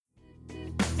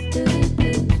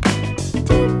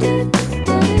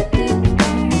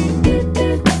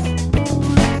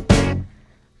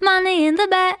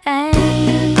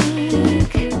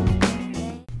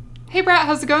Hey Brett,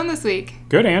 how's it going this week?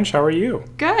 Good, Ange. How are you?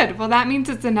 Good. Well, that means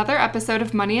it's another episode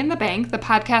of Money in the Bank, the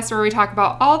podcast where we talk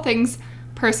about all things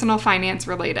personal finance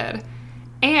related.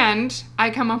 And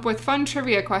I come up with fun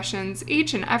trivia questions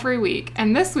each and every week.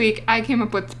 And this week, I came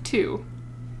up with 2.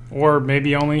 Or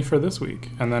maybe only for this week,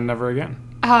 and then never again.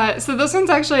 So this one's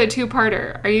actually a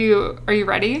 2-parter. Are you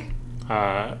ready?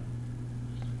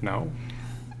 No.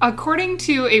 According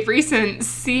to a recent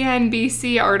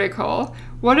CNBC article,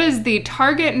 what is the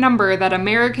target number that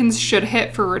Americans should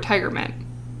hit for retirement?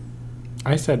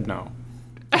 I said no.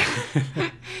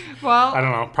 Well, I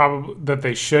don't know. Probably that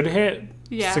they should hit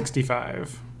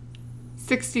 65.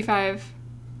 65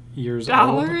 years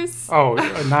dollars? old.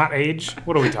 Oh, not age?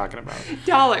 What are we talking about?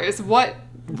 Dollars. What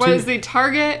is the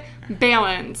target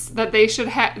balance that they should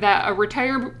that a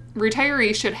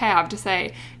retiree should have to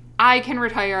say, I can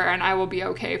retire and I will be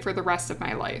okay for the rest of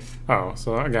my life? Oh,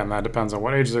 so again, that depends on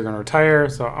what age they're going to retire.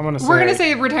 So I'm going to say... We're going to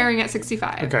say retiring at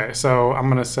 65. Okay, so I'm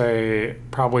going to say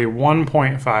probably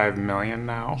 1.5 million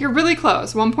now. You're really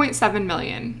close. 1.7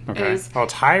 million is... Oh,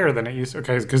 it's higher than it used to.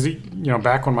 Okay, because,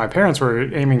 back when my parents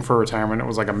were aiming for retirement, it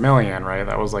was like $1 million, right?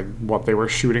 That was like what they were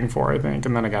shooting for, I think.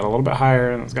 And then it got a little bit higher,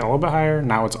 and it's got a little bit higher.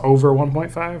 Now it's over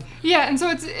 1.5. Yeah, and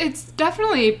so it's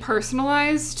definitely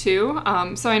personalized, too.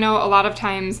 So I know a lot of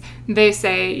times they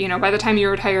say, by the time you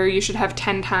retire, you should have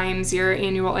 10 times your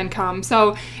annual income.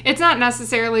 So it's not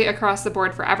necessarily across the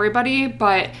board for everybody,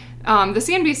 but the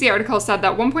CNBC article said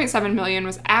that 1.7 million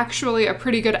was actually a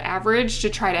pretty good average to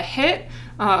try to hit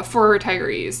for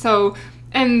retirees. So,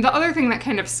 and the other thing that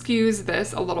kind of skews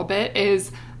this a little bit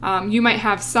is you might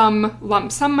have some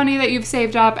lump sum money that you've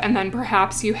saved up, and then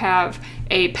perhaps you have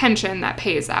a pension that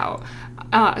pays out.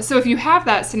 So if you have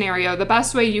that scenario, the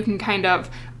best way you can kind of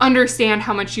understand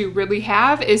how much you really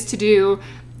have is to do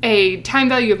a time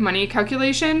value of money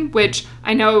calculation, which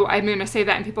I know I'm going to say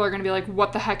that and people are going to be like,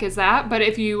 what the heck is that? But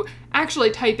if you actually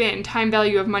type in time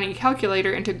value of money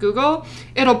calculator into Google,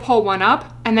 it'll pull one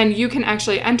up, and then you can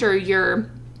actually enter your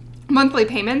monthly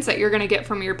payments that you're going to get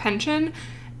from your pension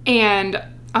and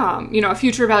a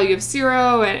future value of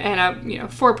 0 and a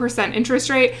 4% interest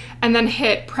rate, and then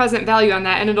hit present value on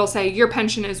that, and it'll say your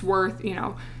pension is worth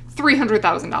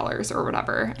 $300,000 or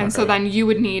whatever, and so then you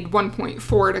would need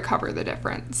 1.4 to cover the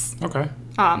difference. Okay.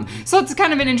 So it's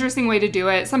kind of an interesting way to do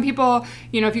it. Some people,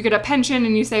 if you get a pension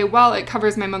and you say, well, it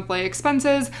covers my monthly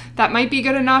expenses, that might be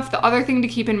good enough. The other thing to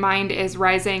keep in mind is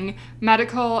rising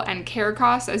medical and care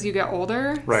costs as you get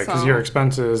older. Right, because your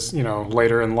expenses,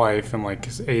 later in life in like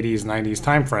 80s, 90s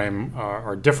time frame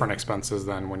are different expenses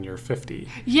than when you're 50.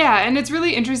 Yeah, and it's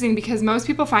really interesting because most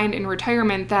people find in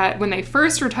retirement that when they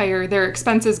first retire, their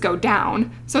expenses go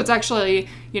down. So it's actually,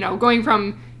 going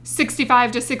from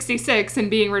 65 to 66 and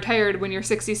being retired when you're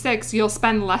 66, you'll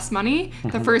spend less money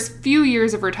the first few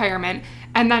years of retirement,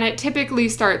 and then it typically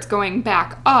starts going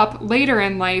back up later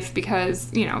in life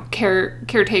because,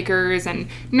 caretakers and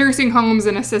nursing homes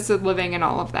and assisted living and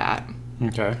all of that.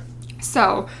 Okay.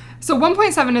 So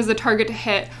 1.7 is the target to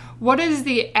hit. What is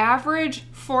the average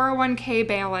 401k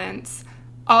balance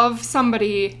of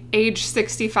somebody age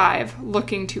 65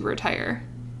 looking to retire?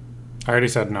 I already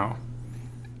said no.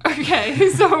 Okay,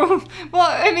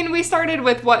 we started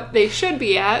with what they should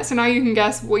be at, so now you can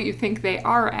guess what you think they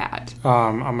are at.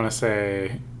 I'm going to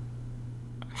say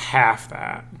half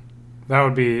that. That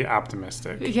would be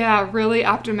optimistic. Yeah, really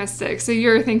optimistic. So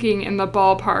you're thinking in the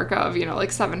ballpark of,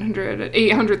 like 800,000.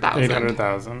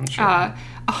 800,000, sure.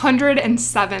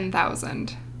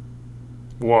 107,000.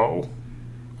 Whoa.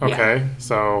 Okay, yeah.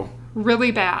 So...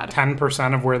 really bad.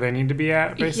 10% of where they need to be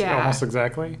at, basically, yeah. Almost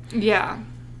exactly? Yeah.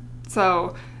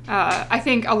 So... I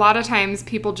think a lot of times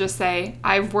people just say,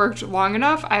 I've worked long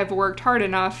enough, I've worked hard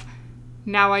enough,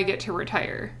 now I get to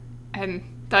retire. And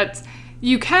that's,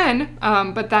 you can,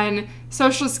 but then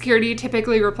Social Security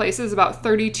typically replaces about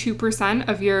 32%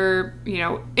 of your,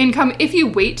 income if you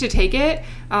wait to take it.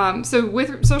 So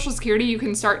with Social Security, you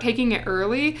can start taking it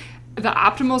early. The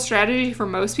optimal strategy for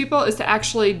most people is to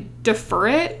actually defer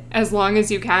it as long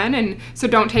as you can. And so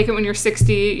don't take it when you're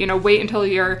 60, wait until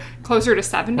you're closer to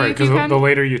 70 right, if you can. Because the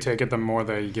later you take it, the more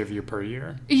they give you per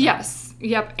year. Yes.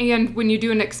 Yep. And when you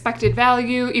do an expected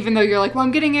value, even though you're like, well,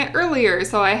 I'm getting it earlier,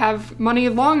 so I have money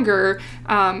longer,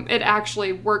 it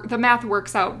actually the math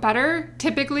works out better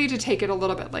typically to take it a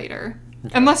little bit later.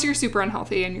 Okay. Unless you're super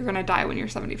unhealthy and you're going to die when you're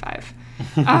 75.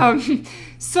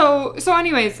 So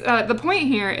anyways, the point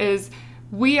here is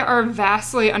we are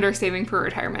vastly undersaving for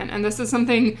retirement. And this is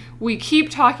something we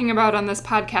keep talking about on this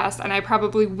podcast, and I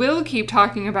probably will keep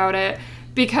talking about it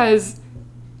because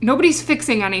nobody's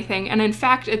fixing anything. And in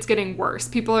fact, it's getting worse.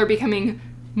 People are becoming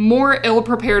more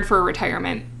ill-prepared for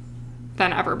retirement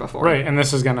than ever before. Right, and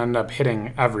this is going to end up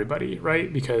hitting everybody,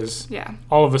 right? Because Yeah.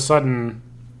 all of a sudden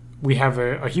we have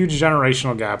a huge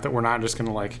generational gap that we're not just going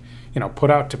to like,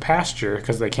 put out to pasture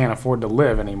because they can't afford to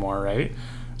live anymore, right?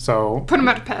 So put them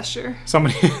out to pasture.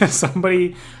 Somebody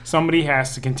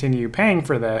has to continue paying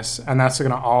for this, and that's going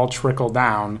to all trickle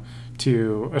down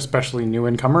to especially new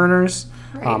income earners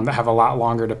Right. that have a lot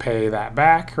longer to pay that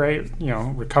back, right?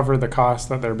 Recover the costs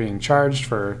that they're being charged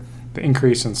for the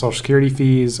increase in Social Security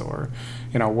fees, or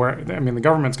the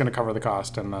government's going to cover the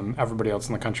cost, and then everybody else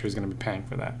in the country is going to be paying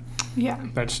for that. Yeah.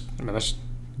 That's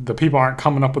the people aren't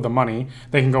coming up with the money.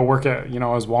 They can go work at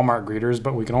as Walmart greeters,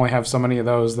 but we can only have so many of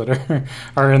those that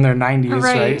are in their 90s,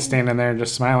 right? Standing there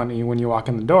just smiling at you when you walk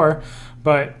in the door.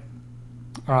 But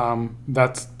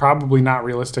that's probably not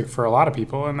realistic for a lot of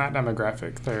people in that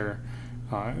demographic. They're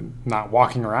not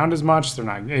walking around as much. They're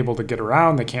not able to get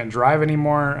around. They can't drive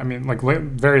anymore. I mean,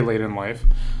 very late in life.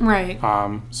 Right.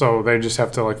 So they just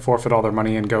have to forfeit all their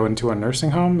money and go into a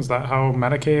nursing home. Is that how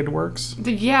Medicaid works?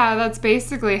 Yeah, that's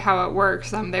basically how it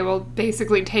works. They will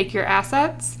basically take your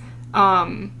assets,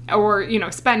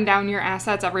 or spend down your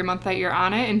assets every month that you're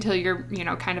on it until you're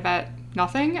kind of at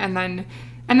nothing, and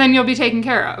then you'll be taken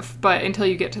care of. But until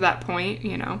you get to that point,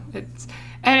 it's.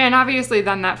 And obviously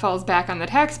then that falls back on the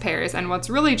taxpayers. And what's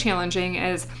really challenging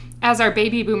is, as our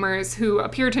baby boomers, who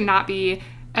appear to not be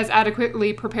as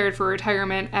adequately prepared for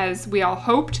retirement as we all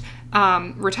hoped,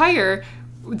 retire,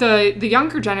 the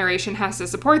younger generation has to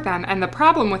support them. And the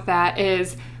problem with that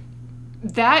is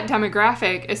that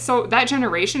that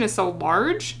generation is so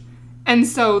large. And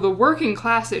so the working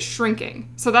class is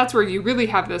shrinking. So that's where you really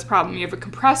have this problem. You have a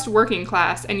compressed working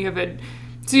class, and you have an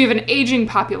aging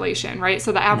population, right?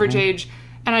 So the average age,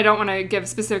 and I don't want to give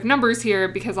specific numbers here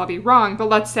because I'll be wrong, but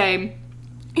let's say,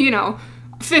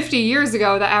 50 years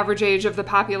ago, the average age of the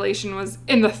population was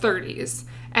in the 30s.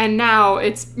 And now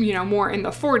it's, more in the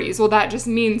 40s. Well, that just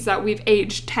means that we've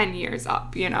aged 10 years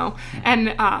up,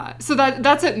 And so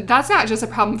that's not just a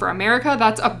problem for America.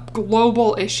 That's a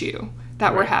global issue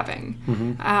that we're having.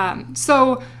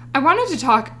 So I wanted to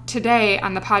talk today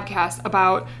on the podcast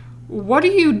about, what do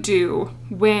you do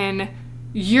when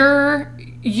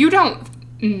you don't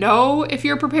know if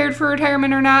you're prepared for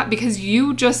retirement or not because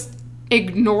you just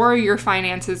ignore your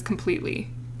finances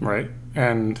completely? Right.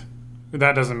 And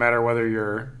that doesn't matter whether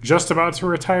you're just about to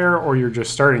retire or you're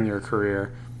just starting your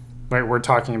career. Right. We're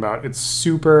talking about, it's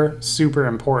super, super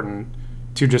important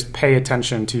to just pay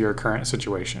attention to your current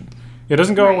situation. It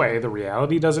doesn't go away. The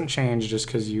reality doesn't change just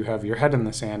because you have your head in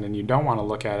the sand and you don't want to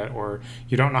look at it, or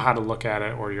you don't know how to look at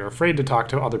it, or you're afraid to talk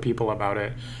to other people about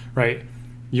it, right?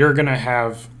 You're going to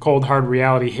have cold, hard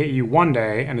reality hit you one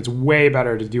day, and it's way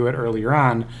better to do it earlier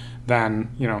on than,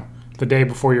 the day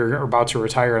before you're about to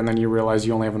retire, and then you realize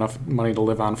you only have enough money to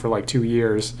live on for 2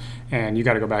 years, and you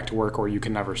got to go back to work, or you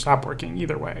can never stop working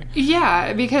either way.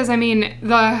 Yeah, because,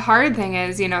 the hard thing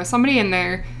is, somebody in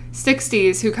their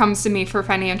 60s who comes to me for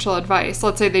financial advice,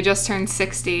 let's say they just turned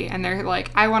 60 and they're like,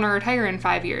 I want to retire in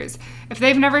 5 years. If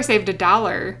they've never saved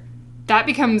 $1, that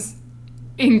becomes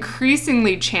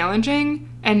increasingly challenging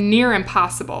and near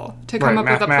impossible to come up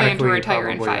with a plan to retire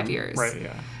in 5 years. Right,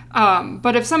 yeah.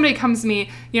 But if somebody comes to me,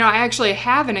 I actually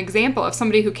have an example of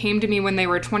somebody who came to me when they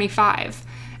were 25,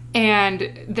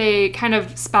 and they kind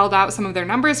of spelled out some of their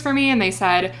numbers for me, and they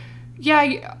said, yeah,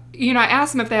 I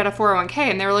asked them if they had a 401k,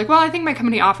 and they were like, well, I think my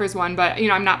company offers one, but,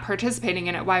 I'm not participating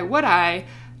in it. Why would I?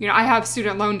 I have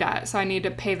student loan debt, so I need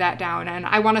to pay that down, and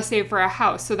I want to save for a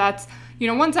house. So that's,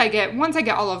 once I get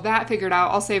all of that figured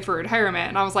out, I'll save for retirement.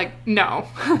 And I was like, no,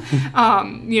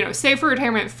 save for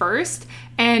retirement first,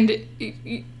 and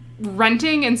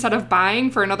renting instead of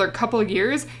buying for another couple of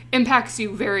years impacts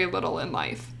you very little in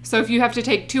life. So if you have to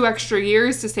take 2 extra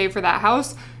years to save for that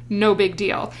house, no big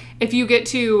deal. If you get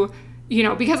to,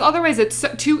 because otherwise it's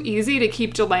too easy to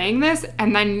keep delaying this,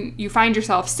 and then you find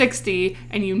yourself 60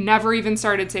 and you never even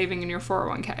started saving in your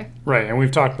 401k. Right, and we've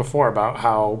talked before about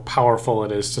how powerful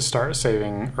it is to start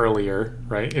saving earlier,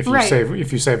 right? If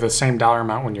you save the same dollar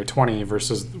amount when you're 20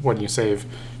 versus when you save,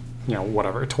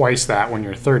 twice that when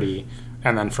you're 30,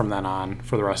 and then from then on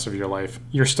for the rest of your life,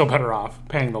 you're still better off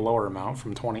paying the lower amount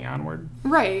from 20 onward.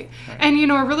 Right. And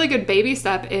a really good baby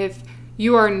step, if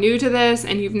you are new to this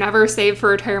and you've never saved for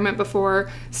retirement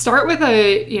before, start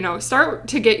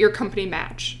to get your company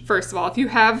match. First of all, if you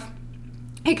have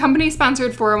a company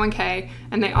sponsored 401k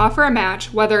and they offer a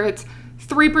match, whether it's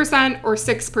 3% or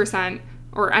 6%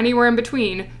 or anywhere in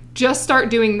between, just start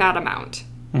doing that amount.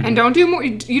 And don't do more.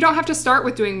 You don't have to start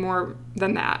with doing more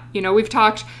than that. We've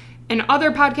talked in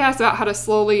other podcasts about how to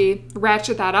slowly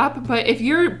ratchet that up, but if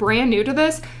you're brand new to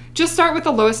this, just start with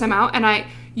the lowest amount. And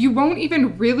you won't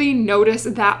even really notice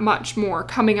that much more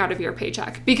coming out of your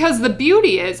paycheck. Because the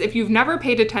beauty is, if you've never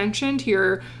paid attention to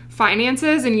your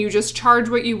finances and you just charge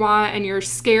what you want and you're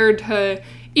scared to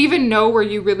even know where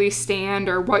you really stand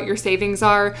or what your savings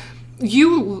are,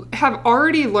 you have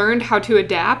already learned how to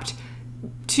adapt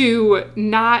to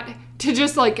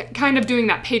just like kind of doing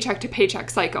that paycheck to paycheck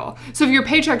cycle. So if your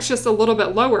paycheck's just a little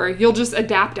bit lower, you'll just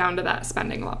adapt down to that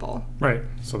spending level. Right.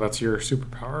 So that's your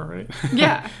superpower, right?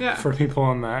 Yeah. For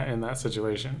people in that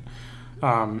situation.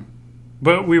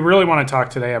 But we really want to talk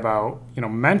today about,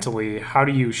 mentally, how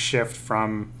do you shift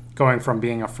from going from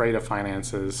being afraid of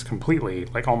finances completely,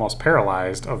 like almost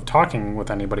paralyzed of talking with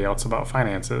anybody else about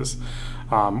finances,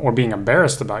 or being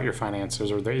embarrassed about your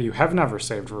finances, or that you have never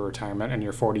saved for retirement and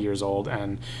you're 40 years old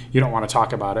and you don't want to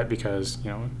talk about it because,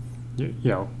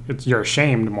 you're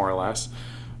ashamed, more or less.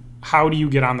 How do you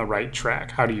get on the right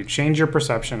track? How do you change your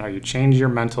perception? How do you change your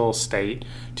mental state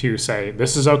to say,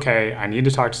 this is okay, I need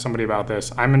to talk to somebody about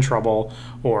this, I'm in trouble,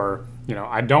 or,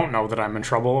 I don't know that I'm in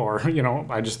trouble, or,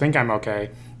 I just think I'm okay,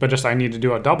 but just I need to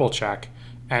do a double check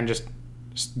and just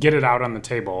get it out on the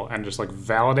table and just like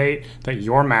validate that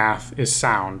your math is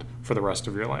sound for the rest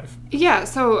of your life. Yeah,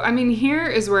 so here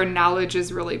is where knowledge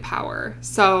is really power.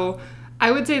 So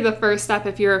I would say the first step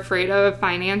if you're afraid of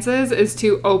finances is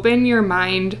to open your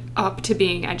mind up to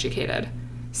being educated.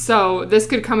 So this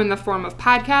could come in the form of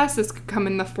podcasts, this could come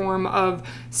in the form of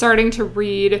starting to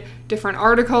read different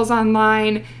articles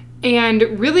online.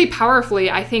 And really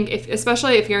powerfully, I think,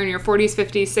 especially if you're in your 40s,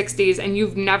 50s, 60s, and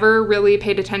you've never really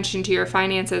paid attention to your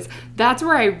finances, that's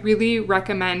where I really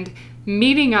recommend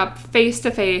meeting up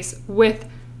face-to-face with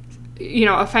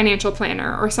a financial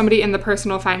planner or somebody in the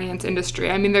personal finance industry.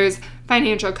 There's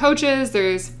financial coaches,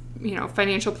 there's,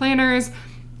 financial planners,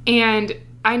 and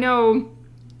I know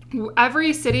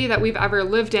every city that we've ever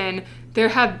lived in, there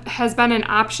has been an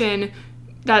option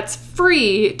that's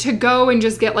free to go and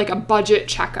just get like a budget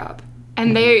checkup.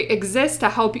 And they exist to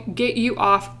help get you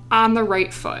off on the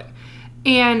right foot.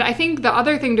 And I think the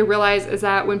other thing to realize is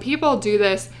that when people do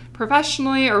this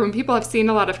professionally, or when people have seen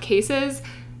a lot of cases,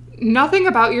 nothing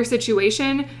about your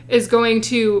situation is going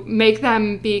to make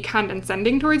them be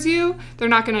condescending towards you. They're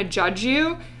not going to judge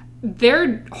you.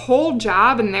 Their whole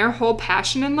job and their whole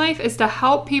passion in life is to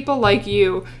help people like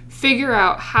you figure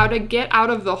out how to get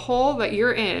out of the hole that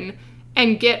you're in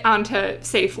and get onto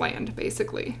safe land,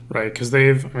 basically. Right, because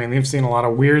they've seen a lot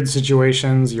of weird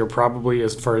situations. You're probably,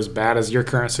 as far as bad as your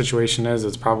current situation is,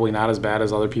 it's probably not as bad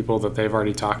as other people that they've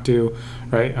already talked to,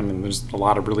 right? There's a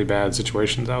lot of really bad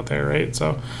situations out there, right?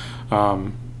 So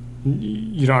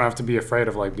you don't have to be afraid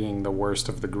of like being the worst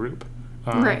of the group.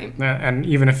 Right. And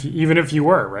even if you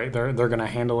were, right, they're going to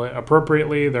handle it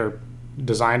appropriately. They're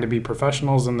designed to be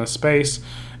professionals in this space.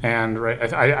 And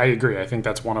right, I agree. I think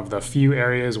that's one of the few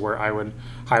areas where I would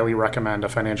highly recommend a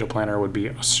financial planner would be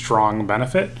a strong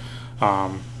benefit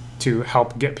to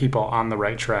help get people on the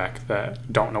right track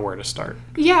that don't know where to start.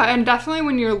 Yeah, and definitely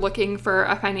when you're looking for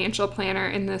a financial planner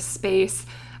in this space,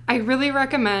 I really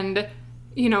recommend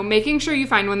making sure you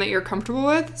find one that you're comfortable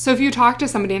with. So if you talk to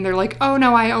somebody and they're like, oh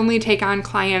no, I only take on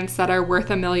clients that are worth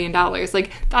 $1 million,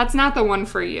 like that's not the one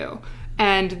for you.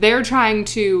 And they're trying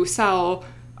to sell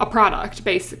a product,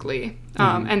 basically.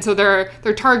 And so they're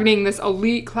targeting this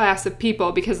elite class of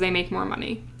people because they make more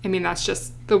money. That's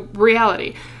just the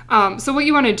reality. So what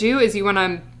you want to do is you want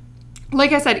to,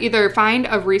 like I said, either find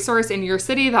a resource in your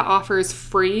city that offers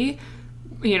free,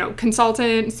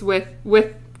 consultants with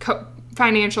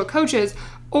financial coaches,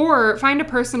 or find a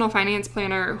personal finance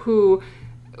planner who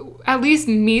at least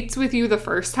meets with you the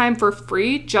first time for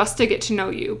free just to get to know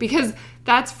you, because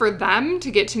that's for them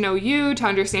to get to know you, to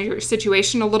understand your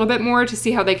situation a little bit more, to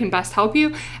see how they can best help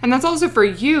you. And that's also for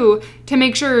you to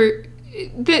make sure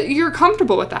that you're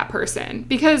comfortable with that person,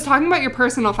 because talking about your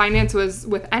personal finances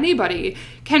with anybody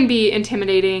can be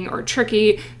intimidating or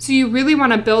tricky. So you really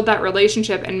want to build that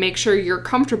relationship and make sure you're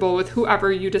comfortable with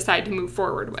whoever you decide to move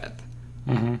forward with.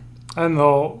 Mm-hmm.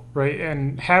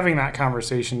 And having that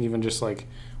conversation, even just like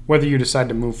whether you decide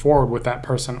to move forward with that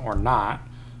person or not,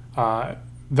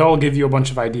 they'll give you a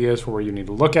bunch of ideas for where you need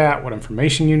to look at, what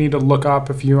information you need to look up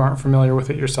if you aren't familiar with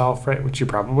it yourself, right? Which you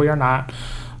probably are not.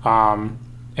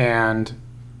 And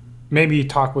maybe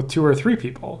talk with 2 or 3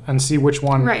 people and see which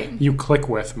one you click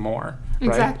with more. Right?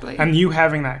 Exactly. And you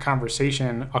having that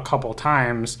conversation a couple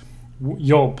times,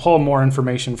 you'll pull more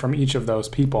information from each of those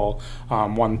people.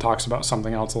 One talks about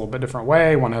something else a little bit different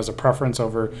way. One has a preference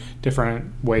over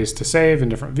different ways to save and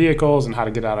different vehicles and how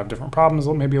to get out of different problems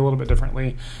maybe a little bit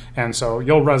differently. And so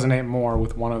you'll resonate more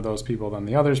with one of those people than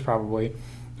the others probably.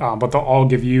 But they'll all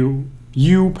give you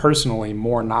you personally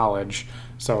more knowledge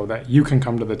so that you can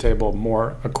come to the table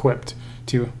more equipped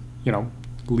to,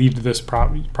 lead this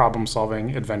problem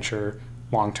solving adventure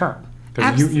long term.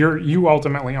 Because you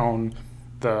ultimately own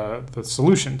the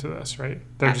solution to this, right?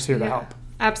 They're just here to help.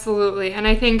 Absolutely. And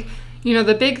I think,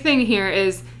 the big thing here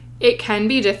is it can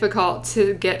be difficult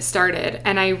to get started.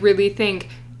 And I really think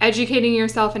educating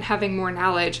yourself and having more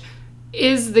knowledge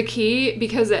is the key,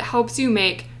 because it helps you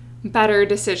make better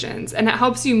decisions and it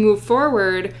helps you move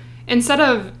forward instead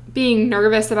of being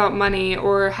nervous about money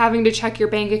or having to check your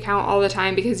bank account all the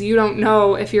time because you don't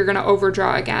know if you're going to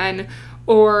overdraw again,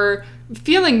 or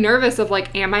feeling nervous of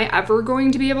like, am I ever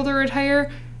going to be able to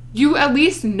retire? You at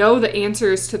least know the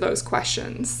answers to those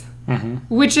questions,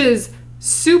 which is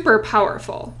super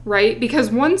powerful, right? Because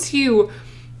once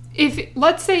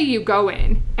let's say you go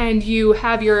in and you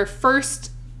have your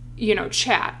first,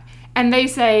 chat, and they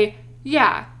say,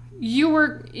 yeah,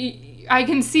 I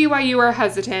can see why you are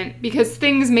hesitant because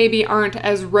things maybe aren't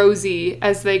as rosy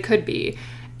as they could be.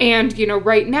 And,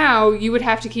 right now you would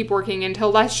have to keep working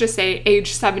until, let's just say,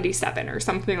 age 77 or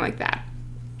something like that.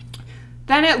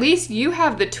 Then at least you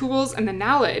have the tools and the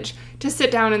knowledge to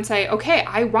sit down and say, okay,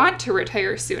 I want to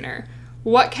retire sooner.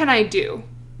 What can I do?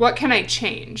 What can I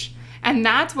change? And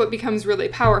that's what becomes really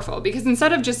powerful, because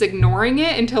instead of just ignoring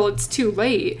it until it's too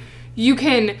late,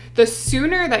 the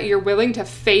sooner that you're willing to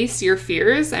face your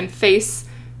fears and face,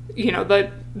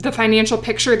 the financial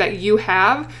picture that you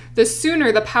have, the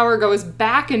sooner the power goes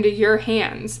back into your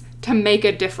hands to make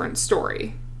a different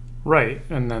story. Right.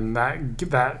 And then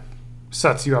that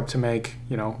sets you up to make,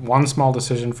 one small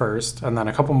decision first, and then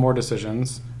a couple more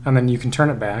decisions, and then you can turn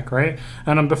it back, right?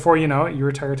 And then before you know it, you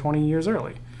retire 20 years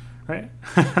early, right?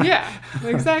 Yeah,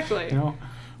 exactly.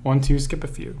 1, 2, skip a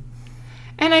few.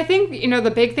 And I think,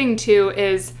 the big thing too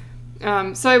is,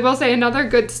 so I will say another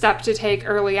good step to take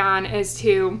early on is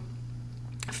to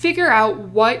figure out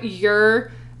what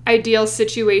your ideal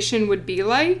situation would be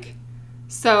like.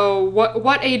 So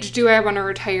what age do I want to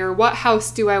retire? What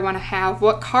house do I want to have?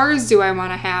 What cars do I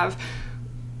want to have?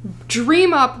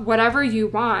 Dream up whatever you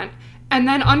want, and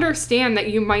then understand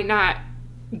that you might not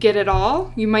get it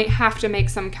all. You might have to make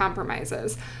some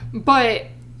compromises. But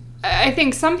I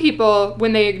think some people,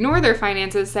 when they ignore their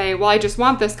finances, say, well, I just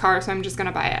want this car, so I'm just going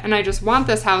to buy it. And I just want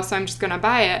this house, so I'm just going to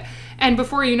buy it. And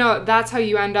before you know it, that's how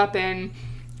you end up in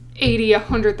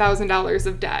 $80,000, $100,000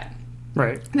 of debt.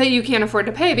 Right. That you can't afford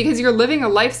to pay because you're living a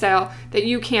lifestyle that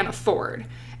you can't afford.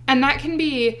 And that can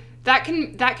be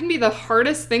the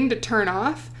hardest thing to turn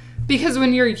off, because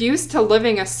when you're used to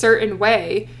living a certain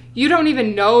way, you don't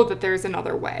even know that there's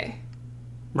another way.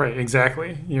 Right,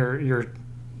 exactly. You're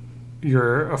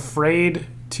afraid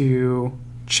to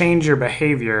change your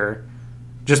behavior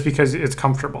just because it's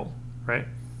comfortable, right?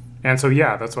 And so,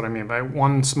 yeah, that's what I mean by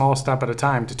one small step at a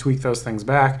time to tweak those things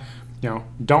back.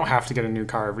 Don't have to get a new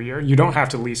car every year. You don't have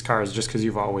to lease cars just because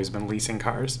you've always been leasing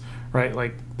cars, right?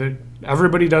 Like,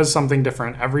 everybody does something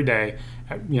different every day.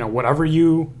 Whatever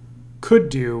you could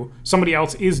do, somebody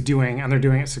else is doing, and they're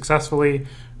doing it successfully,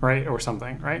 right? Or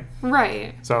something, right?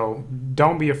 Right. So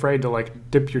don't be afraid to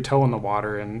dip your toe in the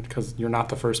water, and because you're not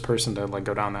the first person to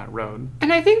go down that road.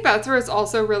 And I think that's where it's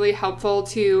also really helpful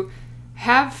to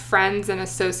have friends and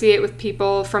associate with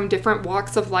people from different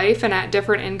walks of life and at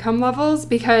different income levels,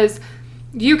 because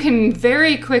you can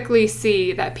very quickly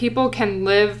see that people can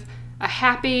live a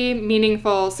happy,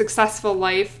 meaningful, successful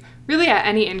life really at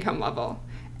any income level.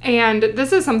 And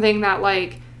this is something that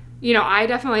I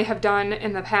definitely have done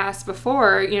in the past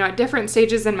before. At different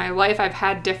stages in my life, I've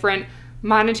had different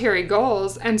monetary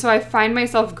goals. And so I find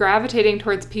myself gravitating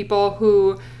towards people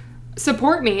who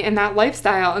support me in that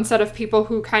lifestyle instead of people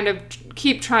who kind of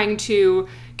keep trying to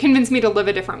convince me to live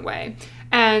a different way.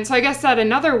 And so I guess that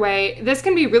another way, this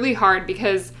can be really hard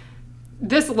because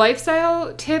this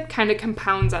lifestyle tip kind of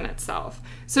compounds on itself.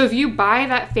 So if you buy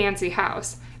that fancy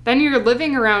house, then you're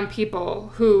living around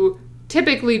people who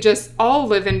typically just all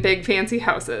live in big fancy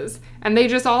houses, and they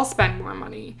just all spend more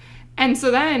money. And so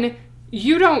then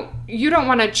you don't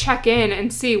want to check in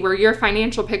and see where your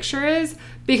financial picture is,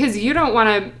 because you don't want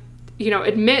to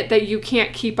admit that you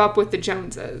can't keep up with the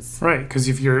Joneses. Right, because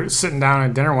if you're sitting down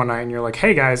at dinner one night and you're like,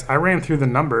 hey guys, I ran through the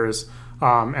numbers,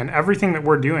 and everything that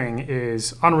we're doing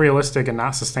is unrealistic and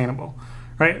not sustainable,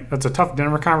 right? That's a tough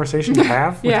dinner conversation to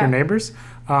have with your neighbors.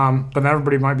 But then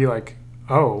everybody might be like,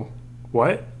 oh,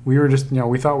 what? We were just,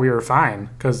 we thought we were fine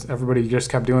because everybody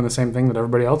just kept doing the same thing that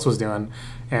everybody else was doing.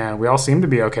 And we all seem to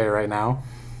be okay right now,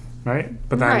 right?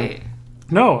 But then,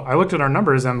 no, I looked at our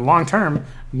numbers, and long term,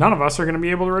 none of us are going to be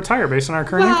able to retire based on our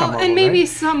current income level. And maybe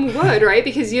some would, right?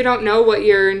 Because you don't know what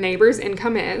your neighbor's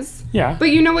income is. Yeah. But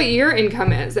you know what your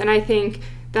income is. And I think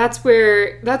that's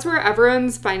where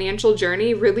everyone's financial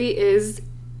journey really is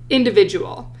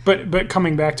individual. But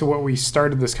coming back to what we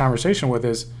started this conversation with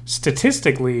is,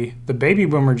 statistically, the baby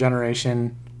boomer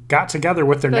generation got together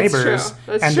with their neighbors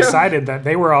and decided that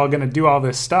they were all going to do all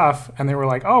this stuff, and they were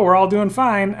like, oh, we're all doing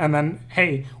fine, and then,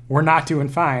 hey, we're not doing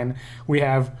fine. We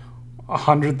have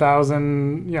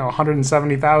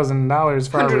 $170,000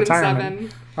 for our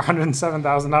retirement.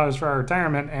 $107,000 for our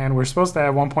retirement, and we're supposed to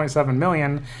have $1.7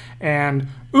 million, and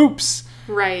oops,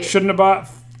 right, shouldn't have bought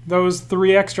those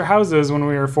 3 extra houses when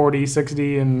we were 40,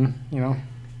 60, and 30.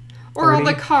 Or all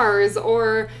the cars,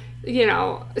 or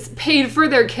paid for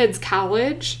their kids'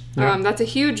 college. Yeah. That's a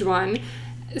huge one.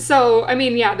 So, I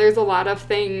mean, yeah, there's a lot of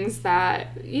things that,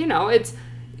 it's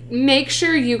make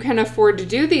sure you can afford to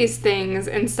do these things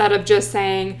instead of just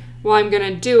saying, well, I'm going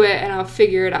to do it and I'll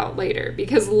figure it out later.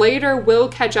 Because later will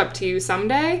catch up to you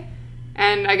someday.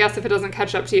 And I guess if it doesn't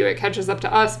catch up to you, it catches up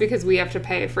to us because we have to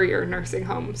pay for your nursing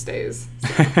home stays.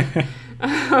 So.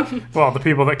 Well, the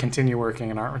people that continue working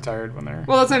and aren't retired when they're...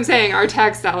 Well, that's what I'm saying. Our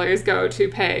tax dollars go to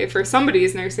pay for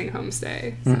somebody's nursing home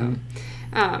stay. So,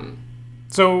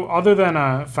 So other than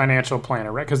a financial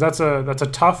planner, right? Because that's a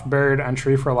tough barrier to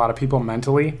entry for a lot of people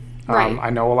mentally. Right. I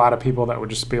know a lot of people that would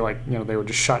just be like, they would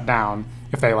just shut down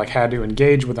if they had to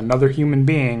engage with another human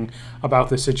being about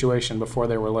this situation before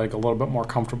they were a little bit more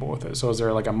comfortable with it. So is there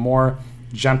a more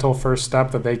gentle first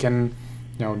step that they can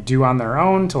do on their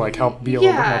own to help be a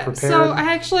little bit more prepared? So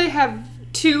I actually have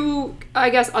 2, I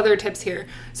guess, other tips here.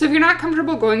 So if you're not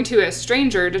comfortable going to a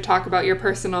stranger to talk about your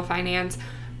personal finance,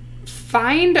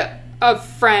 find a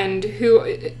friend who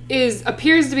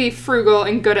appears to be frugal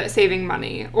and good at saving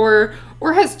money, or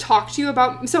has talked to you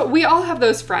about. So we all have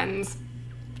those friends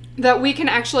that we can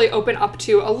actually open up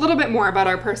to a little bit more about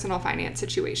our personal finance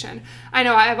situation. I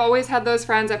know I've always had those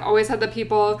friends. I've always had the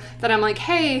people that I'm like,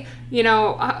 hey,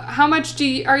 how much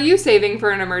are you saving for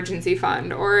an emergency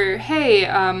fund? Or, hey,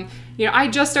 I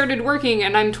just started working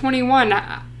and I'm 21.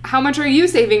 How much are you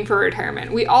saving for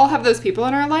retirement? We all have those people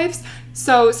in our lives.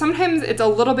 So sometimes it's a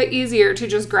little bit easier to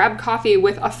just grab coffee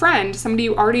with a friend, somebody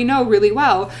you already know really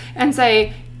well, and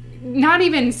say, not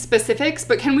even specifics,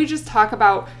 but can we just talk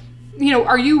about,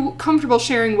 are you comfortable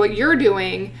sharing what you're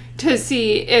doing to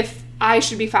see if I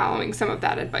should be following some of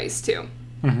that advice too?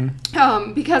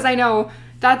 Mm-hmm. Because I know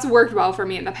that's worked well for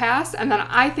me in the past. And then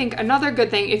I think another good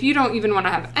thing, if you don't even want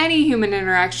to have any human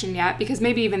interaction yet, because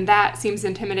maybe even that seems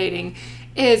intimidating,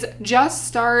 is just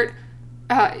start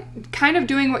kind of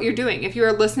doing what you're doing. If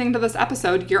you're listening to this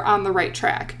episode, you're on the right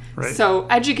track. Right. So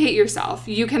educate yourself.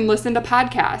 You can listen to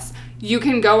podcasts. You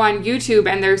can go on YouTube,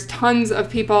 and there's tons of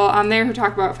people on there who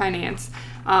talk about finance.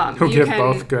 Who give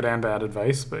both good and bad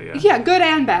advice, but yeah. Yeah, good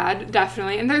and bad,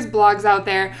 definitely. And there's blogs out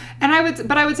there. And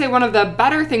I would say one of the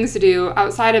better things to do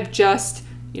outside of just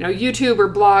YouTube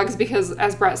or blogs, because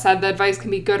as Brett said, the advice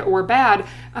can be good or bad,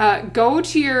 go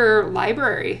to your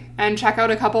library and check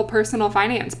out a couple personal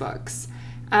finance books.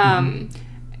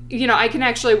 I can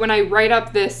actually, when I write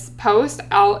up this post,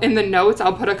 in the notes,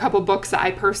 I'll put a couple books that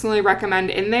I personally recommend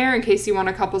in there in case you want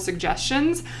a couple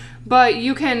suggestions. But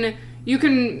you can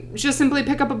just simply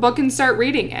pick up a book and start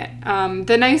reading it.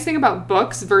 The nice thing about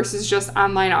books versus just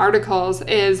online articles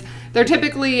is they're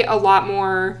typically a lot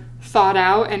more thought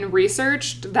out and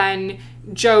researched than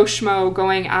Joe Schmo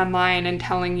going online and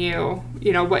telling you,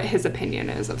 what his opinion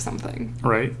is of something.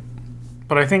 Right.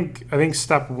 But I think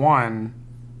step 1,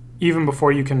 even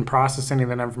before you can process any of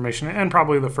that information, and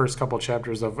probably the first couple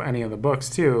chapters of any of the books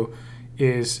too,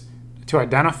 is to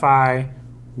identify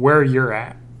where you're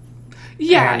at.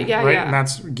 Yeah. And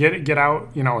that's get out,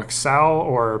 Excel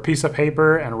or a piece of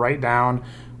paper and write down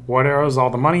what is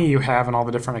all the money you have in all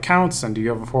the different accounts, and do you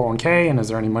have a 401k, and is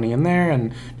there any money in there,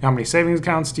 and how many savings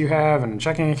accounts do you have, and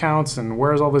checking accounts, and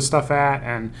where's all this stuff at,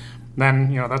 and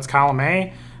then that's column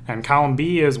A. And column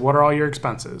B is what are all your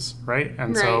expenses, right?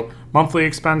 And so monthly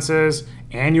expenses,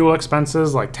 annual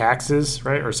expenses like taxes,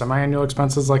 right? Or semi-annual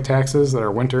expenses like taxes that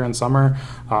are winter and summer,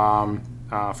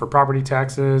 for property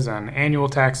taxes, and annual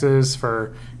taxes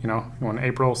for, when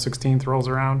April 16th rolls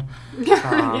around.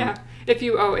 Yeah, if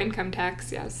you owe income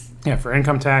tax, yes. Yeah, for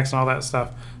income tax and all that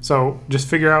stuff. So just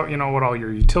figure out, what all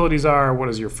your utilities are, what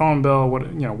is your phone bill,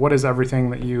 what is everything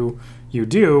that you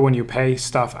do when you pay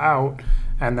stuff out.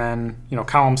 And then,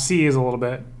 column C is a little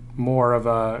bit more of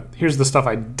a, here's the stuff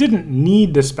I didn't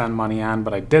need to spend money on,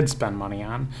 but I did spend money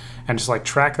on. And just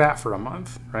track that for a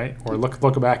month, right? Or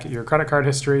look back at your credit card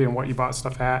history and what you bought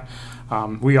stuff at.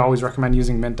 We always recommend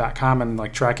using mint.com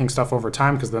and tracking stuff over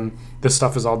time, because then this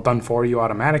stuff is all done for you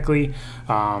automatically.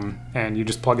 And you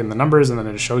just plug in the numbers, and then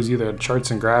it shows you the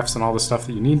charts and graphs and all the stuff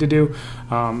that you need to do.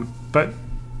 But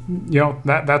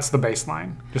that's the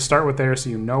baseline. Just start with there so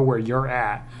you know where you're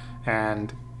at,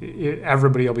 and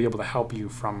everybody will be able to help you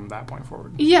from that point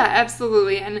forward. Yeah,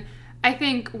 absolutely. And I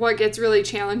think what gets really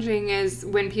challenging is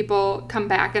when people come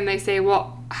back and they say,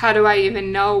 well, how do I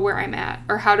even know where I'm at?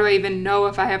 Or how do I even know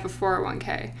if I have a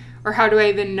 401k? Or how do I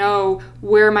even know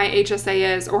where my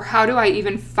HSA is? Or how do I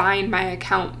even find my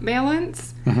account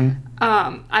balance?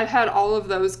 I've had all of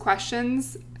those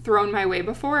questions thrown my way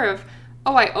before of,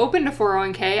 I opened a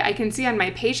 401k. I can see on my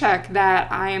paycheck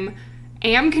that I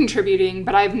am contributing,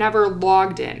 but I've never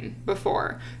logged in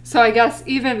before. So I guess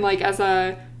even like as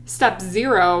a step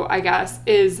 0, I guess,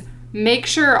 is make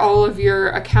sure all of your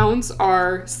accounts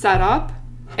are set up,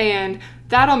 and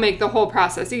that'll make the whole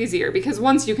process easier, because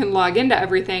once you can log into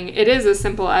everything, it is as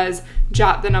simple as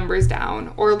jot the numbers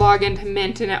down or log into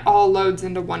Mint and it all loads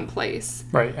into one place.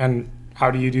 Right. And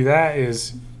how do you do that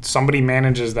is somebody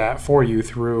manages that for you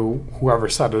through whoever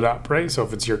set it up, right? So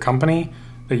if it's your company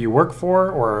that you work for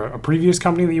or a previous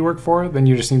company that you work for, then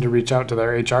you just need to reach out to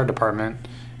their HR department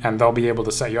and they'll be able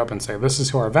to set you up and say, this is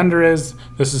who our vendor is,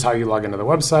 this is how you log into the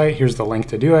website, here's the link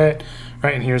to do it,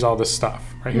 right? And here's all this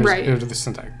stuff, right? Here's the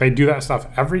syntax. They do that stuff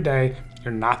every day.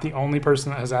 You're not the only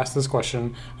person that has asked this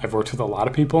question. I've worked with a lot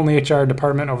of people in the HR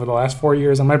department over the last 4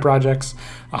 years on my projects,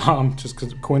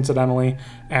 just coincidentally,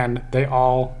 and they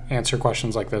all answer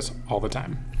questions like this all the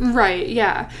time. Right,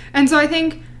 yeah. And so I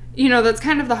think, that's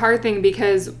kind of the hard thing,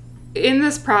 because in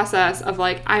this process of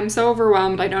like, I'm so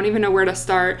overwhelmed, I don't even know where to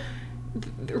start,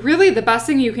 really the best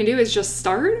thing you can do is just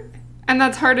start. And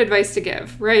that's hard advice to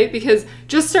give, right? Because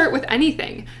just start with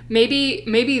anything.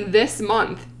 Maybe this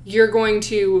month you're going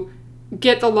to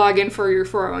get the login for your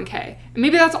 401k. And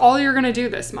maybe that's all you're going to do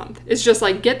this month is just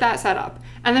like get that set up.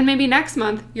 And then maybe next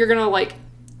month you're going to like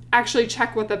actually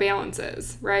check what the balance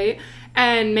is, right?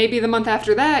 And maybe the month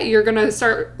after that you're going to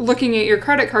start looking at your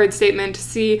credit card statement to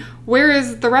see where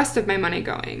is the rest of my money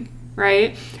going,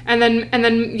 right? And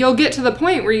then you'll get to the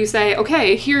point where you say,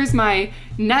 okay, here's my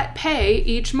net pay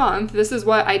each month. This is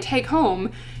what I take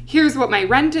home. Here's what my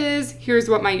rent is. Here's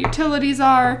what my utilities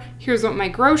are. Here's what my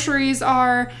groceries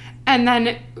are. And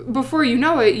then before you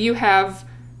know it, you have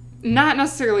not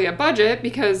necessarily a budget,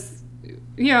 because,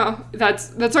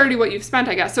 that's already what you've spent,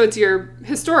 I guess. So it's your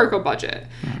historical budget.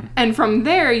 And from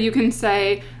there, you can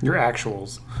say... Your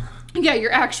actuals. Yeah,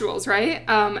 your actuals, right?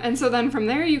 And so then from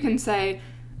there, you can say,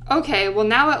 okay, well,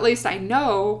 now at least I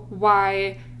know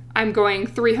why I'm going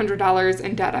 $300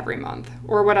 in debt every month,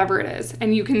 or whatever it is.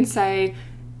 And you can say,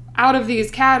 out of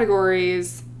these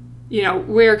categories,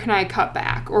 where can I cut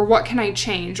back, or what can I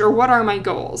change, or what are my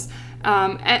goals?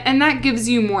 And that gives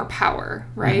you more power,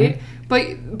 right?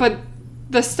 But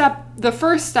the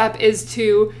first step is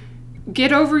to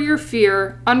get over your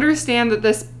fear, understand that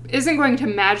this isn't going to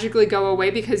magically go away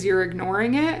because you're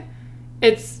ignoring it.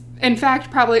 It's, in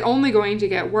fact, probably only going to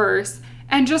get worse.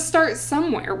 And just start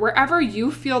somewhere, wherever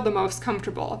you feel the most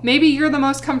comfortable. Maybe you're the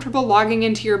most comfortable logging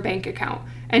into your bank account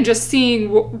and just seeing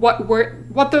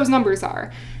what those numbers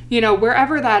are.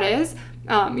 Wherever that is.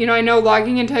 I know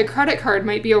logging into a credit card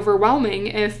might be overwhelming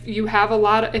if you have a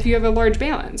large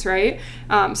balance, right?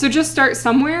 So just start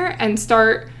somewhere and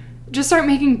start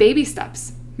making baby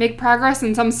steps. Make progress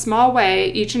in some small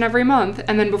way each and every month,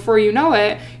 and then before you know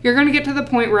it, you're going to get to the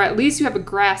point where at least you have a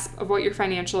grasp of what your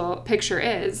financial picture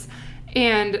is.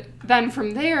 And then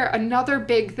from there, another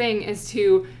big thing is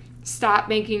to stop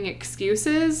making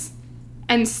excuses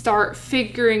and start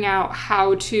figuring out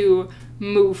how to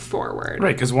move forward.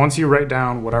 Right, because once you write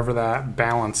down whatever that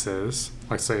balance is,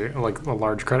 let's say like a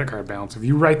large credit card balance, if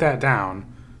you write that down,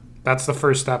 that's the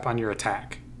first step on your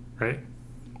attack, right?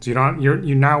 So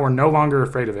you now are no longer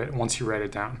afraid of it once you write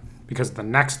it down, because the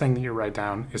next thing that you write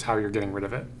down is how you're getting rid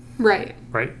of it. Right.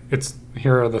 Right. It's,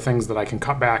 here are the things that I can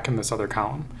cut back in this other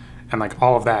column, and like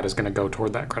all of that is going to go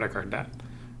toward that credit card debt,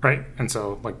 right? And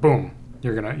so like boom,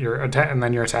 and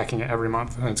then you're attacking it every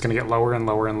month, and it's going to get lower and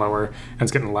lower and lower, and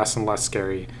it's getting less and less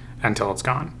scary until it's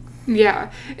gone.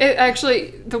 Yeah. It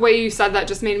actually, the way you said that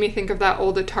just made me think of that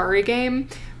old Atari game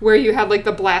where you had like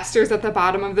the blasters at the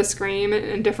bottom of the screen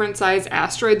and different sized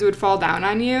asteroids would fall down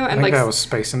on you. And I think that was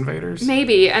Space Invaders.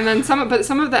 Maybe. And then some of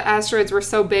the asteroids were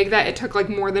so big that it took like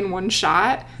more than one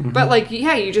shot. Mm-hmm. But like,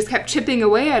 yeah, you just kept chipping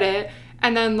away at it.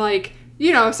 And then like,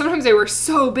 sometimes they were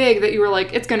so big that you were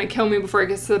like, it's going to kill me before it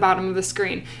gets to the bottom of the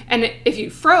screen. And if you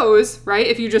froze, right,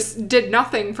 if you just did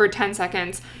nothing for 10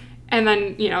 seconds, and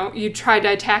then, you tried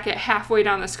to attack it halfway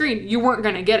down the screen, you weren't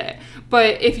going to get it.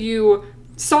 But if you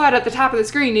saw it at the top of the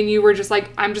screen and you were just like,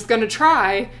 I'm just going to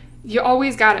try, you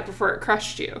always got it before it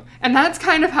crushed you. And that's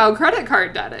kind of how credit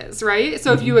card debt is, right?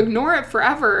 So if you ignore it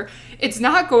forever, it's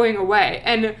not going away.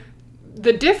 And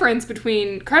the difference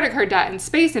between credit card debt and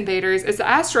Space Invaders is the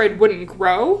asteroid wouldn't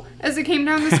grow as it came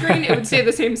down the screen. It would stay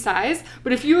the same size.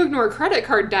 But if you ignore credit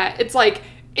card debt, it's like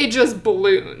it just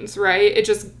balloons, right? It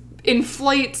just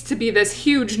inflates to be this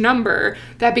huge number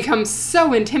that becomes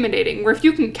so intimidating, where if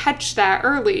you can catch that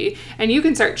early and you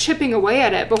can start chipping away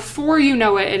at it before you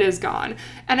know it, it is gone.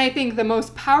 And I think the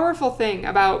most powerful thing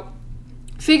about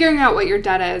figuring out what your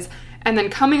debt is and then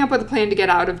coming up with a plan to get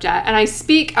out of debt, and I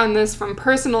speak on this from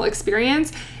personal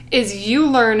experience, is you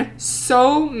learn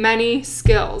so many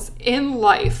skills in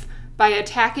life by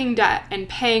attacking debt and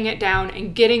paying it down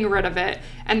and getting rid of it.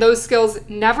 And those skills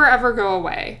never ever go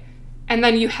away. And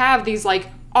then you have these like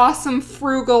awesome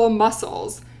frugal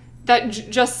muscles that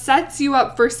just sets you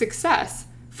up for success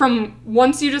from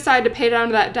once you decide to pay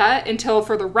down that debt until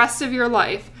for the rest of your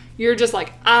life, you're just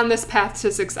like on this path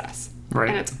to success. Right.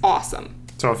 And it's awesome.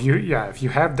 So if you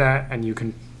have that and you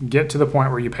can get to the point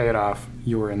where you pay it off,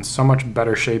 you are in so much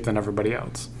better shape than everybody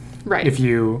else. Right. If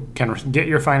you can get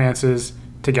your finances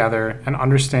together and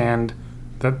understand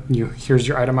that here's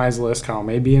your itemized list, column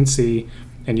A, B, and C,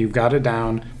 and you've got it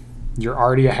down, you're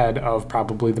already ahead of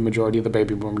probably the majority of the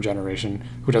baby boomer generation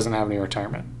who doesn't have any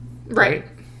retirement. Right.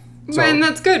 So, and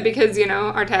that's good because,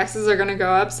 our taxes are going to go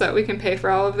up so that we can pay for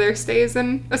all of their stays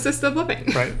in assisted living.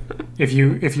 Right. If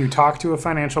you talk to a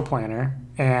financial planner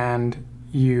and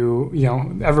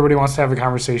everybody wants to have a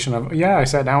conversation of, I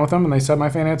sat down with them and they said my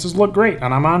finances look great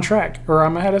and I'm on track or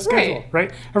I'm ahead of schedule,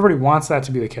 right? Everybody wants that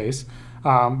to be the case.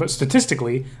 But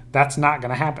statistically, that's not going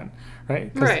to happen,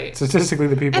 right? Right. Statistically,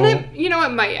 the people... And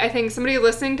it might. I think somebody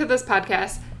listening to this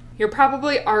podcast, you're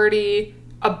probably already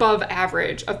above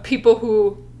average of people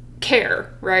who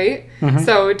care, right? Mm-hmm.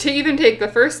 So to even take the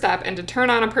first step and to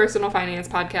turn on a personal finance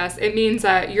podcast, it means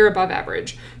that you're above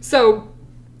average. So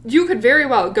you could very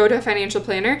well go to a financial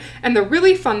planner, and the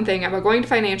really fun thing about going to a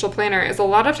financial planner is a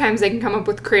lot of times they can come up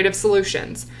with creative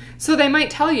solutions. So they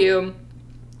might tell you,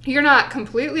 you're not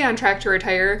completely on track to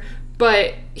retire,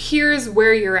 but here's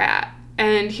where you're at,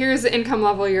 and here's the income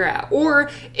level you're at.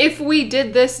 Or if we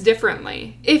did this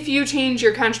differently, if you change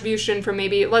your contribution from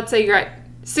maybe, let's say you're at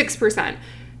 6%,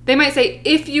 they might say,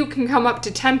 if you can come up to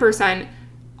 10%,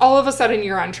 all of a sudden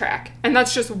you're on track. And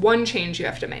that's just one change you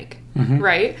have to make, mm-hmm.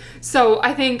 right? So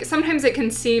I think sometimes it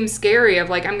can seem scary of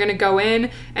like, I'm going to go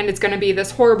in and it's going to be this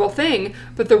horrible thing.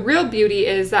 But the real beauty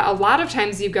is that a lot of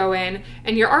times you go in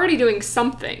and you're already doing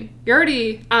something. You're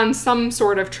already on some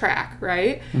sort of track,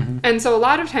 right? Mm-hmm. And so a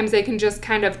lot of times they can just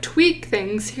kind of tweak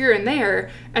things here and there.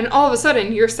 And all of a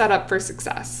sudden you're set up for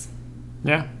success.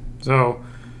 Yeah. So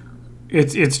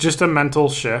it's just a mental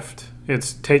shift.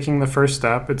 It's taking the first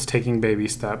step. It's taking baby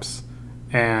steps.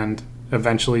 And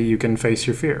eventually you can face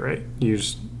your fear, right? You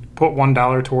just put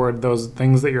 $1 toward those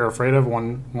things that you're afraid of,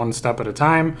 one step at a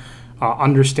time.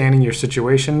 Understanding your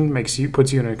situation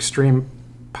puts you in an extreme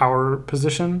power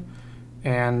position.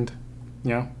 And,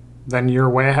 then you're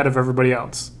way ahead of everybody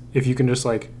else. If you can just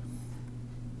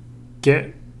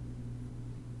get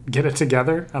it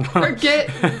together. I don't know.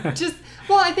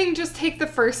 I think just take the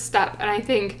first step. And I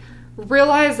think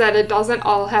realize that it doesn't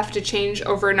all have to change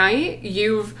overnight.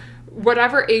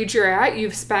 Whatever age you're at,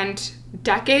 you've spent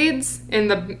decades in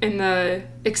the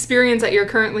experience that you're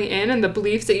currently in and the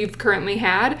beliefs that you've currently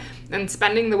had and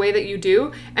spending the way that you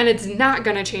do, and it's not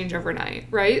going to change overnight,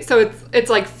 right? So it's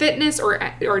like fitness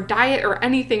or diet or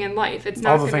anything in life. It's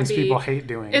not all the things people hate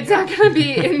doing. It's not going to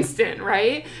be instant,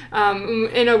 right?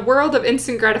 In a world of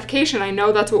instant gratification, I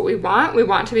know that's what we want. We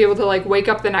want to be able to wake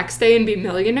up the next day and be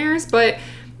millionaires, but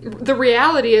the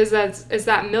reality is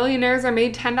that millionaires are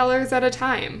made $10 at a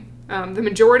time. The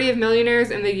majority of millionaires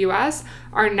in the U.S.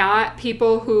 are not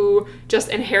people who just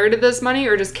inherited this money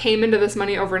or just came into this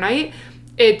money overnight.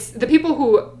 It's the people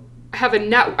who have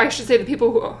the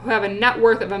people who have a net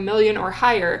worth of $1 million or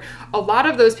higher. A lot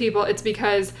of those people, it's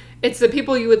because it's the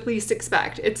people you would least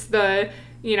expect. It's the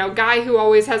guy who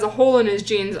always has a hole in his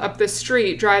jeans up the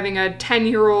street driving a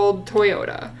 10-year-old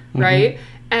Toyota, right? Mm-hmm.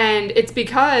 And it's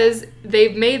because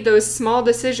they've made those small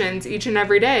decisions each and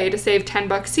every day to save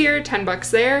 $10 here,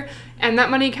 $10 there, and that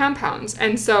money compounds.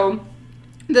 And so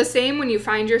the same when you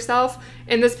find yourself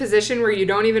in this position where you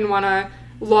don't even want to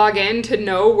log in to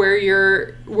know where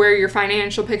your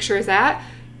financial picture is at,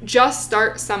 just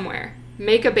start somewhere.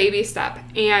 Make a baby step.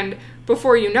 And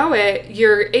before you know it,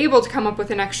 you're able to come up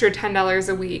with an extra $10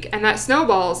 a week. And that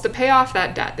snowballs to pay off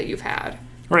that debt that you've had.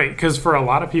 Right, because for a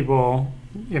lot of people,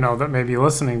 that may be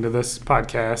listening to this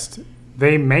podcast,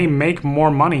 they may make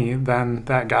more money than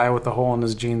that guy with the hole in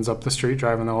his jeans up the street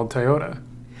driving the old Toyota,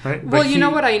 right? Well, you know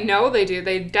what I know they do?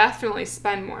 They definitely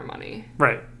spend more money.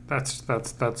 Right. That's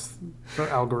the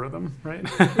algorithm, right?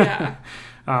 Yeah.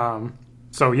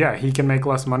 So yeah, he can make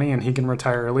less money and he can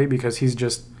retire early because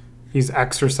he's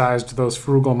exercised those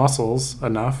frugal muscles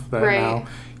enough that Right. now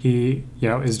he,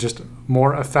 is just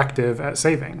more effective at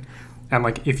saving. And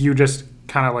like if you just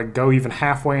kind of like go even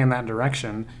halfway in that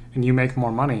direction and you make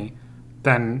more money,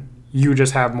 then you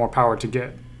just have more power to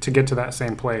get to that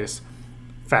same place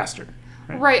faster.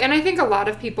 Right. And I think a lot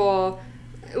of people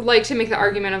like to make the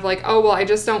argument of like, oh, well, I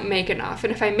just don't make enough.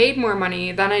 And if I made more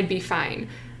money, then I'd be fine.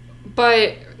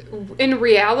 But in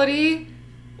reality,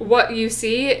 what you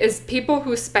see is people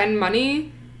who spend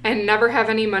money and never have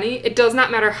any money. It does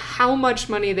not matter how much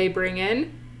money they bring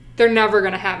in. They're never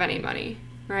going to have any money.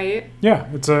 Right? Yeah,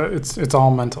 it's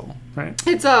all mental, right?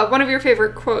 It's one of your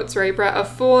favorite quotes, right, Brett? A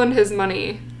fool and his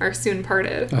money are soon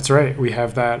parted. That's right. We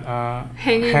have that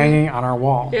hanging on our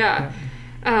wall. Yeah.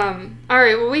 All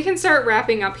right, well, we can start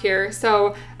wrapping up here.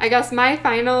 So I guess my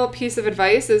final piece of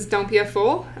advice is don't be a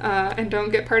fool and don't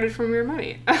get parted from your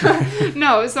money.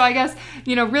 No, so I guess,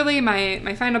 really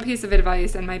my final piece of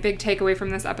advice and my big takeaway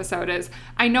from this episode is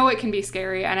I know it can be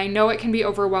scary and I know it can be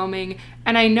overwhelming.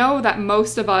 And I know that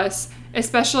most of us,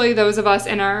 especially those of us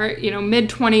in our,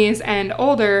 mid-20s and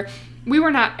older, we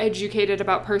were not educated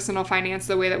about personal finance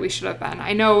the way that we should have been.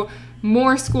 I know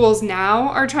more schools now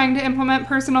are trying to implement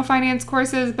personal finance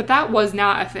courses, but that was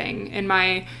not a thing in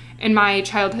my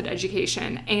childhood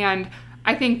education. And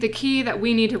I think the key that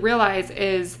we need to realize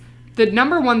is the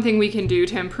number one thing we can do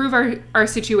to improve our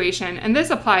situation, and this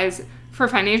applies for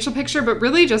financial picture, but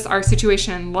really just our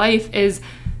situation in life, is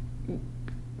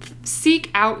seek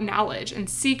out knowledge and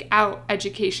seek out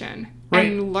education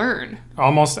and learn.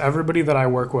 Almost everybody that I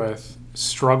work with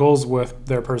struggles with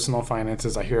their personal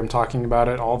finances. I hear them talking about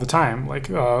it all the time. Like,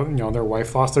 their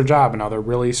wife lost their job and now they're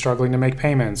really struggling to make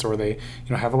payments, or they,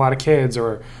 have a lot of kids,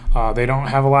 or they don't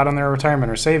have a lot on their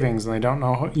retirement or savings and they don't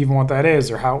know even what that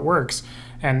is or how it works.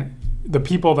 And the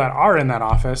people that are in that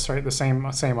office, right, the same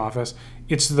office,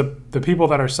 it's the people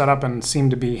that are set up and seem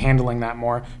to be handling that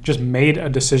more, just made a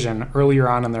decision earlier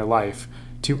on in their life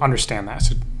to understand that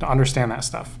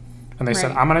stuff. And they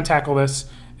said, I'm going to tackle this,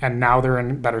 and now they're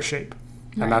in better shape.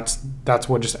 And that's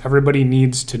what just everybody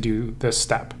needs to do this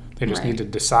step. They just need to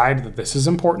decide that this is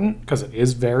important, because it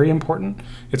is very important.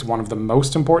 It's one of the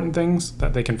most important things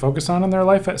that they can focus on in their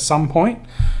life at some point.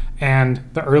 And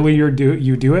the earlier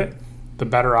you do it, the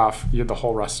better off the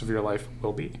whole rest of your life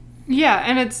will be. Yeah,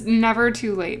 and it's never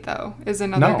too late, though, is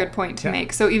another good point to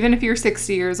make. So even if you're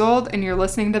 60 years old and you're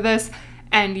listening to this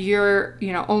and you're,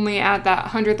 only at that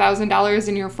 $100,000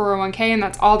 in your 401k and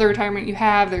that's all the retirement you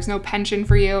have, there's no pension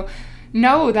for you,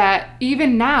 know that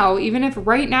even now, even if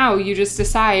right now you just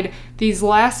decide these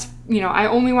last, I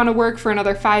only want to work for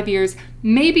another 5 years,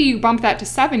 maybe you bump that to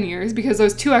 7 years because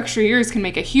those 2 extra years can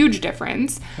make a huge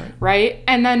difference, right?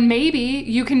 And then maybe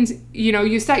you can,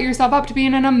 you set yourself up to be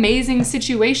in an amazing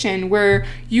situation where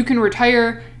you can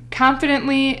retire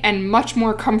confidently and much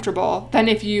more comfortable than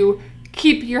if you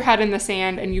keep your head in the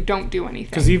sand and you don't do anything.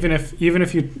 Because even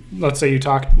if you, let's say you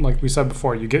talk, like we said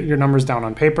before, you get your numbers down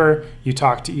on paper, you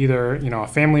talk to either, a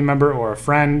family member or a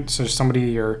friend, so somebody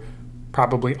you're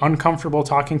probably uncomfortable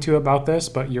talking to about this,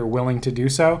 but you're willing to do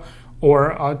so,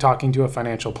 or talking to a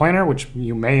financial planner, which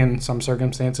you may in some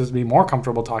circumstances be more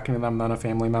comfortable talking to them than a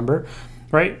family member,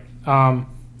 right?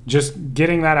 Just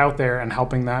getting that out there and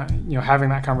helping that, having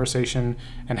that conversation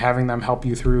and having them help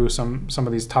you through some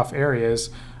of these tough areas.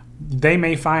 They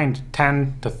may find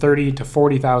 $10,000 to $30,000 to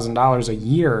 $40,000 a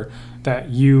year that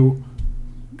you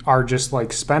are just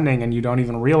like spending and you don't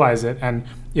even realize it. And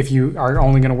if you are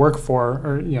only going to work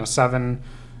for 7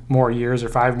 more years or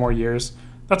 5 more years,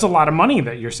 that's a lot of money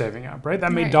that you're saving up, right?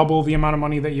 That may double the amount of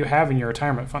money that you have in your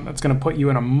retirement fund. That's going to put you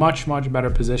in a much, much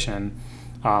better position.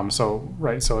 So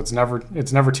it's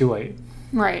never too late.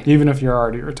 Right. Even if you're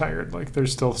already retired, like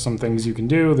there's still some things you can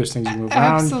do. There's things you move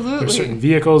around. Absolutely. There's certain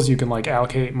vehicles you can like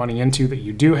allocate money into that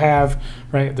you do have,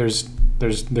 right? There's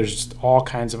just all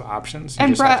kinds of options. You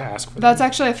and just Brett, have to ask for that's them.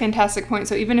 actually a fantastic point.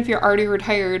 So even if you're already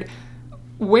retired,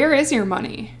 where is your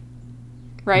money?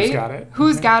 Right? Who's got it?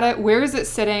 Who's got it? Where is it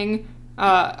sitting?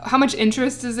 How much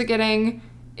interest is it getting?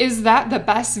 Is that the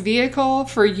best vehicle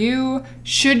for you?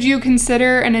 Should you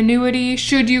consider an annuity?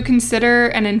 Should you consider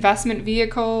an investment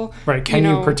vehicle? Right. Can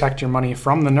you protect your money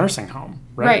from the nursing home?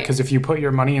 Right. Because if you put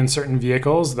your money in certain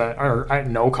vehicles that are at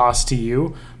no cost to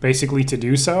you, basically to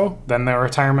do so, then the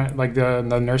retirement, like the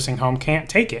nursing home can't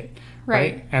take it.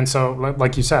 Right. And so,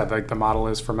 like you said, like the model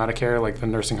is for Medicare, like the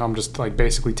nursing home just like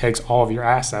basically takes all of your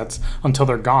assets until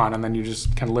they're gone, and then you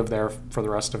just can live there for the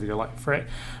rest of your life, right?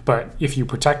 But if you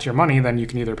protect your money, then you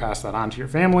can either pass that on to your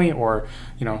family or,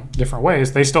 different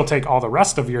ways. They still take all the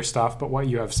rest of your stuff, but what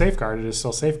you have safeguarded is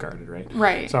still safeguarded, right?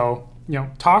 Right. So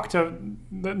talk to,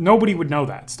 nobody would know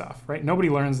that stuff, right? Nobody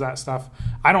learns that stuff.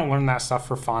 I don't learn that stuff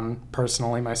for fun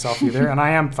personally myself either. And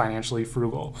I am financially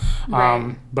frugal.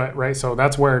 Right. So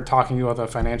that's where talking with a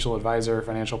financial advisor,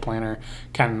 financial planner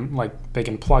they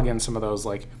can plug in some of those,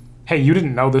 like, hey, you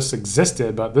didn't know this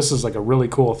existed, but this is like a really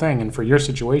cool thing. And for your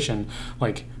situation,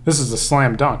 like, this is a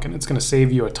slam dunk and it's going to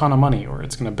save you a ton of money, or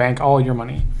it's going to bank all your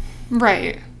money.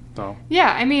 Right. So.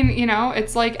 Yeah. I mean,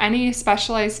 it's like any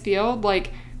specialized field.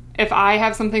 Like, if I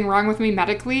have something wrong with me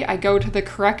medically, I go to the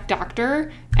correct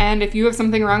doctor. And if you have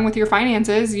something wrong with your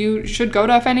finances, you should go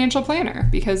to a financial planner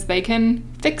because they can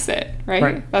fix it,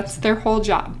 right? That's their whole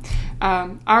job.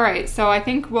 All right. So I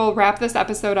think we'll wrap this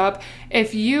episode up.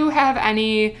 If you have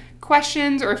any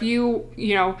questions, or if you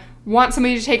want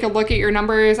somebody to take a look at your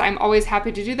numbers, I'm always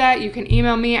happy to do that. You can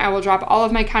email me. I will drop all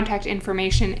of my contact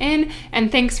information in.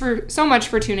 And thanks so much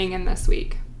for tuning in this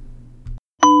week.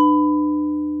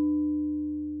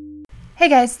 Hey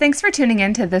guys, thanks for tuning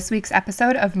in to this week's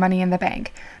episode of Money in the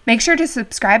Bank. Make sure to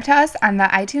subscribe to us on the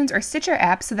iTunes or Stitcher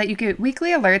app so that you get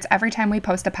weekly alerts every time we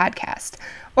post a podcast.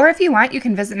 Or if you want, you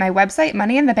can visit my website,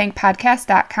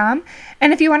 moneyinthebankpodcast.com.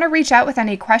 And if you want to reach out with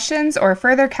any questions or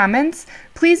further comments,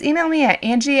 please email me at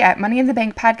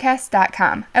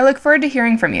Angie@moneyinthebankpodcast.com. I look forward to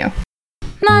hearing from you.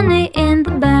 Money in the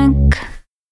bank.